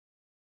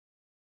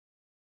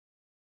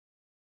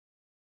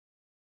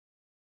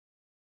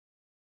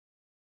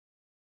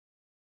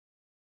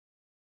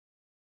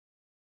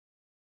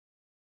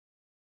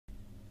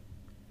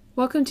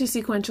Welcome to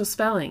Sequential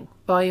Spelling,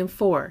 Volume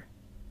 4.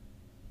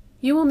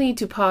 You will need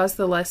to pause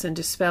the lesson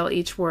to spell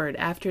each word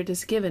after it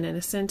is given in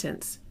a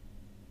sentence.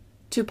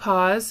 To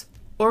pause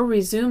or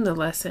resume the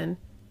lesson,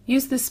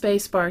 use the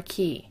spacebar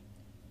key.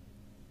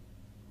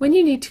 When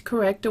you need to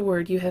correct a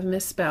word you have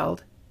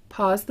misspelled,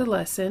 pause the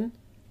lesson,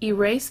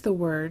 erase the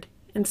word,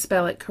 and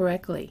spell it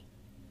correctly.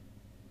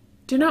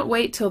 Do not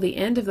wait till the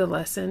end of the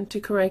lesson to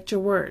correct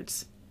your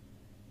words.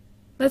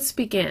 Let's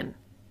begin.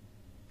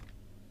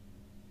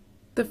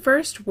 The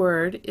first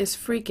word is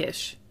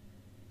freakish.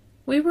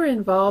 We were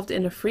involved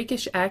in a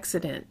freakish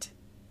accident.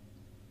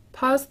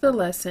 Pause the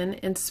lesson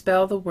and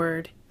spell the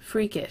word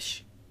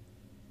freakish.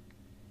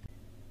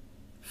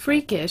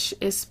 Freakish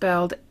is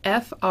spelled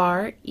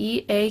F-R-E-A-K-I-S-H.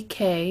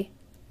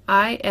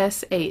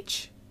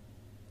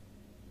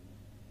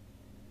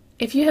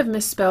 If you have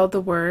misspelled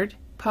the word,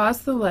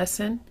 pause the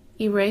lesson,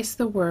 erase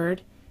the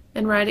word,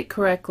 and write it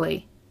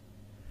correctly.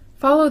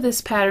 Follow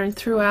this pattern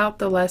throughout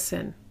the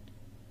lesson.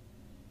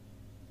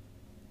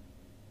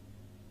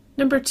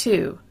 Number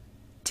 2,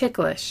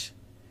 ticklish.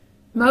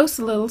 Most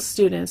little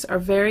students are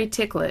very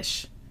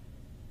ticklish.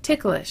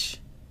 Ticklish.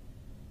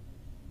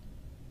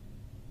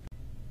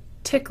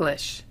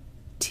 Ticklish.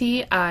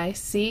 T-I-C-K-L-I-S-H.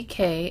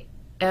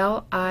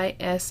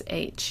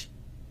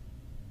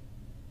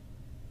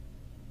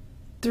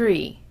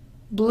 3,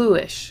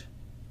 bluish.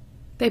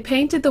 They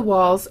painted the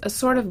walls a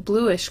sort of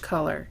bluish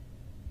color.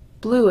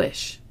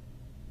 Bluish.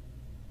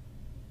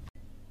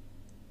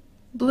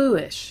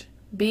 Bluish.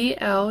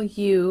 B-L-U-I-S-H.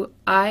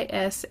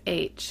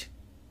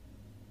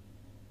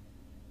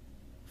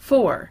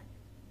 4,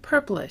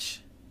 purplish.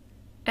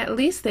 At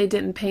least they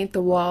didn't paint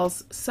the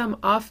walls some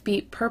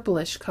offbeat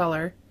purplish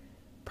color.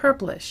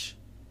 Purplish.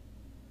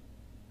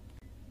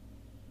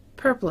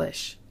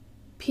 Purplish.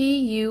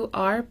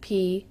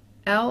 P-U-R-P-L-I-S-H.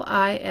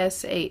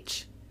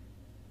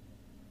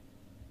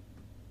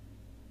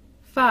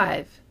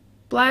 5,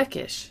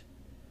 blackish.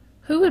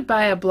 Who would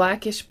buy a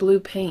blackish blue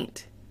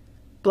paint?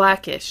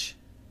 Blackish.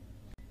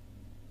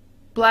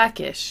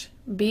 Blackish.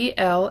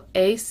 B-L-A-C-K-I-S-H.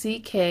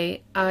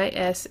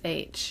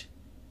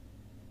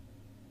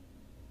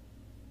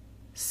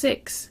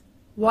 6,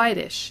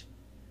 whitish.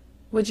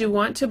 Would you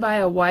want to buy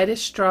a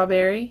whitish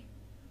strawberry?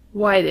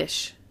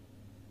 Whitish.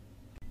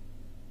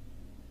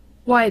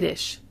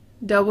 Whitish.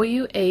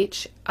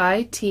 W-H-I-T-I-S-H.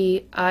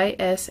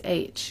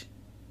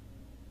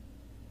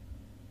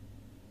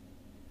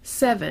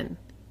 7,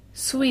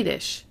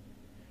 Swedish.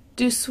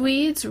 Do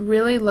Swedes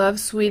really love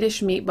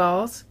Swedish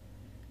meatballs?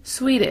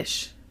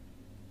 Swedish.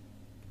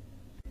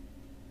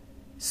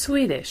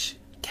 Swedish.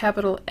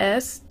 Capital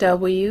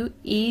S-W-E-D-I-S-H.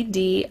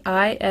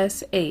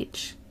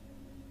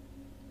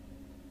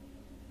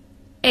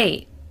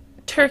 8,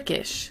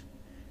 Turkish.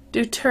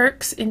 Do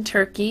Turks in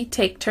Turkey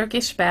take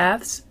Turkish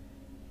baths?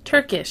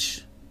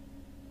 Turkish.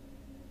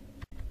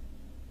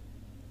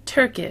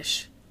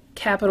 Turkish.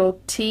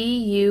 Capital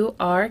T-U-R-K-I-S-H.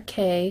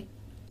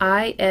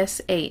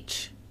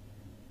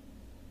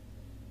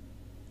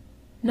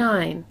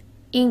 9,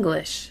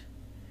 English.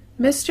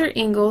 Mr.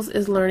 Ingalls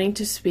is learning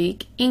to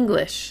speak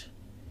English.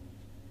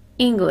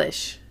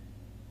 English.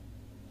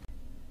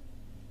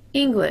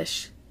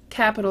 English.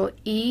 Capital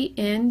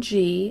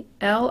E-N-G-L-I-S-H.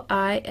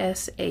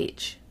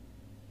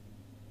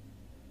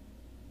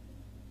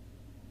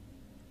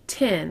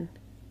 10,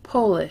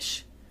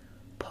 Polish.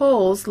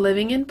 Poles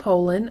living in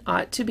Poland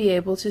ought to be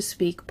able to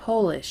speak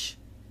Polish.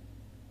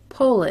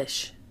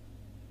 Polish.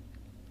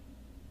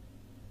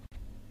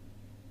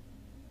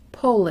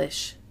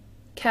 Polish.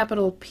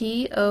 Capital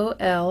P-O-L-I-S-H.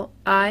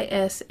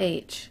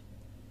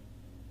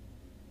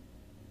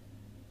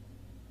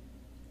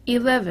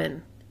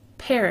 11,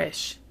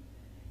 parish.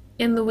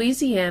 In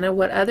Louisiana,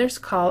 what others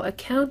call a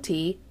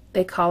county,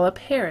 they call a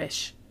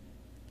parish.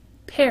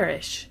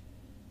 Parish.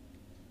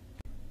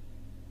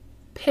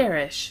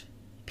 Parish.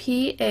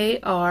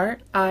 P-A-R-I-S-H.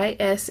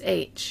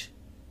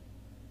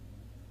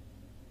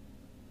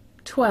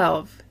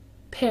 12,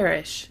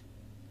 perish.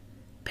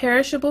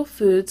 Perishable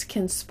foods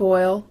can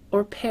spoil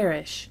or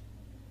perish.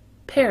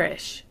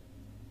 Perish.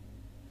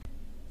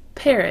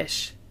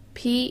 Perish.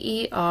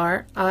 P-E-R-I-S-H.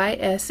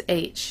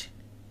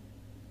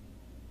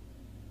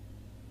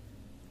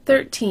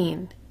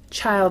 13,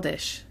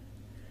 childish.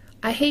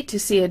 I hate to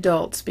see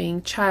adults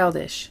being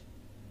childish.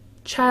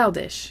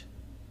 Childish.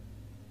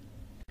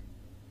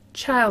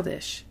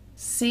 Childish.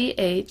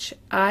 C-H-I-L-D-I-S-H.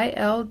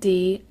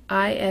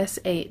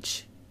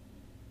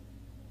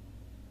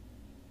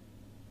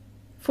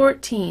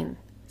 14,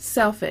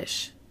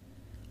 selfish.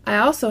 I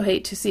also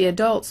hate to see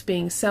adults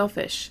being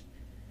selfish.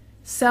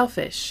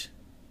 Selfish.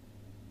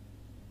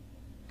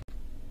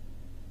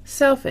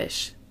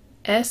 Selfish.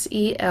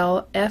 S-E-L-F-I-S-H.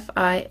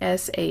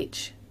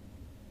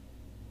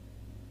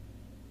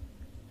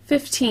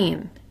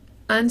 15,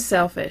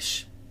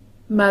 unselfish.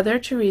 Mother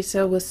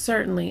Teresa was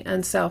certainly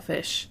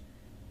unselfish.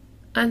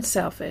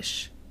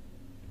 Unselfish.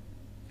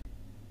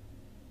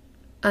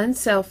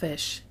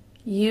 Unselfish.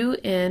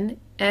 U-N-S-E-L-F-I-S-H.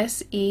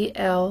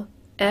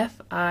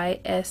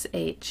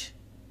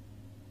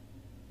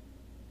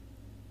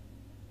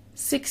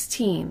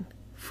 16,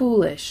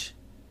 foolish.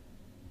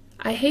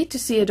 I hate to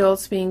see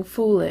adults being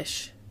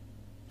foolish.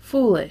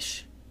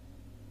 Foolish.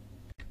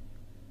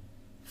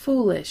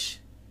 Foolish.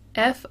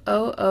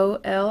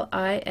 Foolish.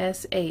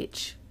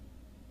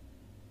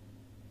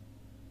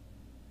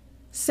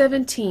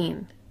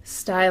 17.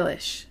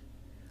 Stylish.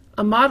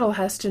 A model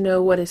has to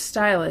know what is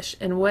stylish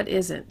and what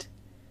isn't.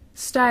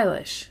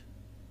 Stylish.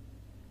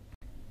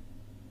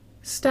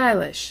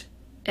 Stylish.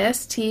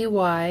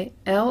 Stylish.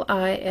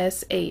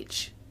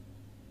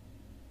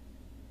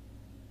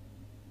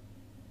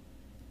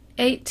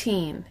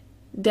 18.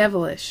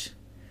 Devilish.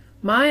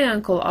 My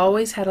uncle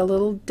always had a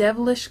little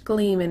devilish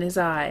gleam in his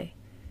eye.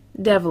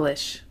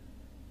 Devilish.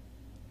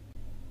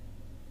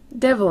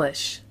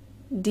 Devilish.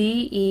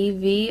 Devilish.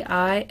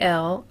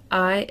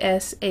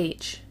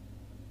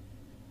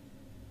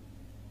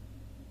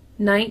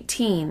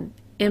 19.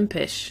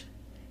 Impish.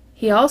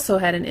 He also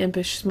had an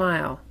impish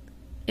smile.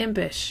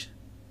 Impish.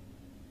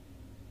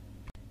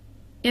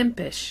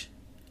 Impish.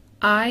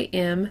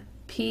 Impish.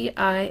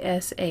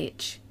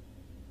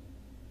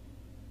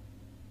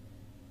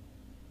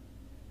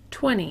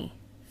 20.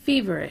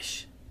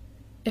 Feverish.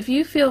 If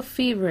you feel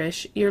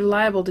feverish, you're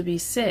liable to be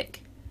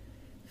sick.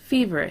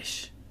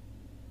 Feverish.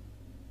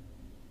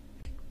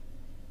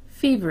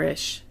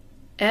 Feverish.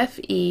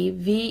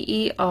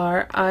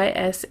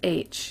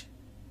 Feverish.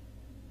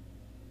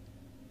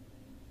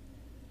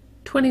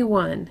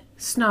 21.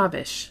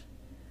 Snobbish.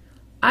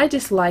 I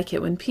dislike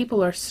it when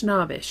people are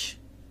snobbish.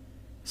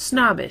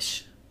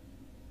 Snobbish.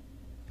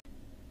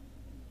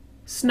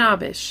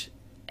 Snobbish.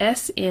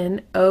 Snobbish.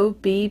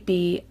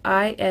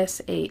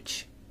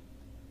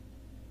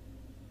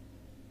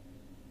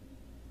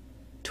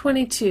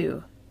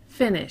 22.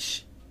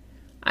 Finish.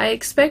 I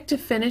expect to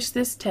finish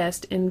this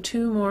test in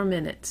 2 more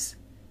minutes.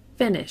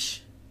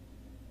 Finish.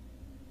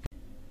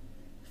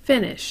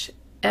 Finish.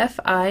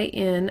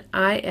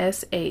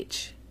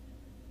 Finish.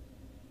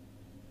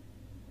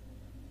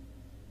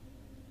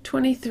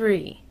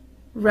 23.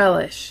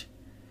 Relish.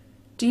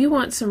 Do you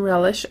want some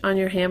relish on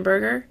your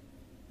hamburger?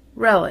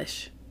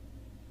 Relish.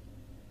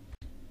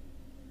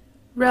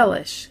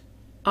 Relish.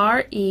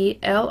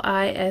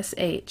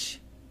 Relish.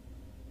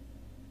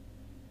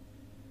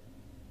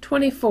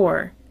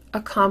 24.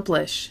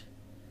 Accomplish.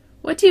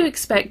 What do you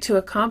expect to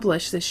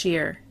accomplish this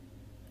year?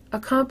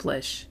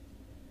 Accomplish.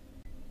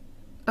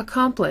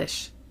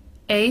 Accomplish.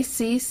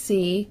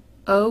 Accomplish.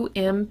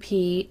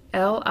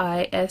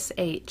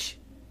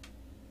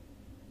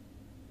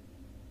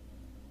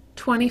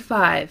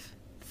 25.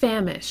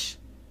 Famish.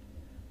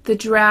 The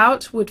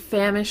drought would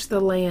famish the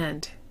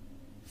land.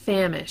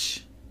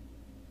 Famish.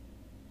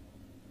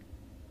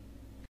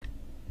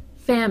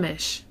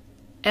 Famish.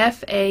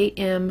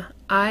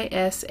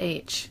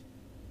 Famish.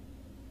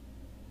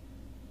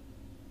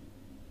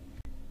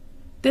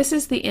 This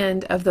is the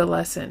end of the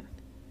lesson.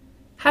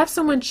 Have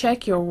someone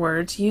check your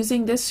words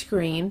using this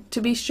screen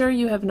to be sure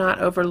you have not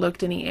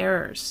overlooked any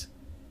errors.